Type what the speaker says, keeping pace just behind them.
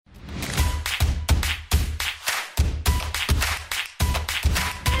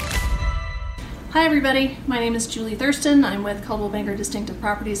Hi everybody, my name is Julie Thurston. I'm with Coldwell Banker Distinctive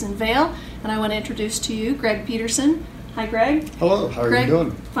Properties in Vail, and I want to introduce to you Greg Peterson. Hi Greg. Hello, how are Greg, you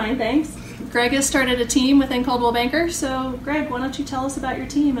doing? Fine, thanks. Greg has started a team within Coldwell Banker, so Greg, why don't you tell us about your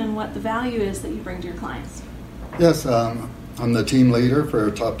team and what the value is that you bring to your clients? Yes, I'm the team leader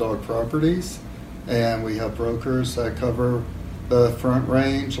for Top Dog Properties, and we have brokers that cover the Front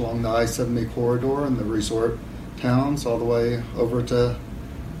Range along the I-70 corridor and the resort towns all the way over to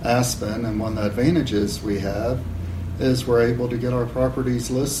Aspen. And one of the advantages we have is we're able to get our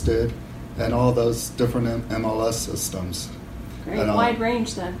properties listed in all those different MLS systems. Great, wide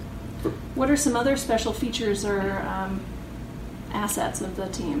range then. What are some other special features or assets of the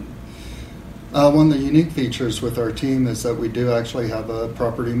team? One of the unique features with our team is that we do actually have a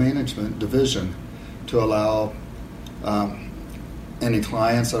property management division to allow any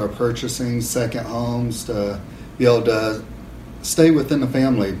clients that are purchasing second homes to be able to stay within the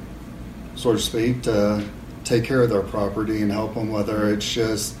family, so to speak, to take care of their property and help them, whether it's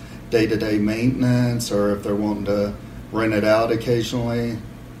just day-to-day maintenance or if they're wanting to rent it out occasionally.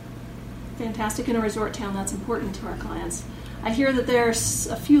 Fantastic. In a resort town, that's important to our clients. I hear that there's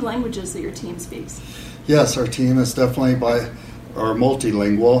a few languages that your team speaks. Yes, our team is definitely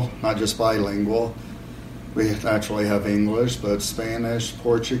multilingual, not just bilingual. We actually have English, but Spanish,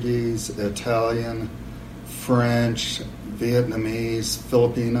 Portuguese, Italian, French, Vietnamese,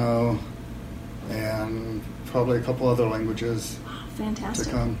 Filipino, and probably a couple other languages. Fantastic.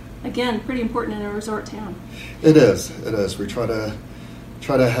 To come. Again, pretty important in a resort town. It is. We try to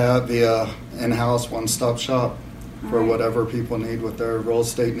have the in-house one-stop shop for whatever people need with their real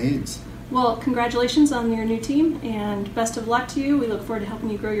estate needs. Well, congratulations on your new team, and best of luck to you. We look forward to helping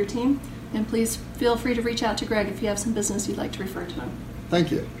you grow your team. And please feel free to reach out to Greg if you have some business you'd like to refer to him.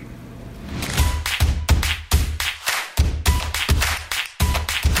 Thank you.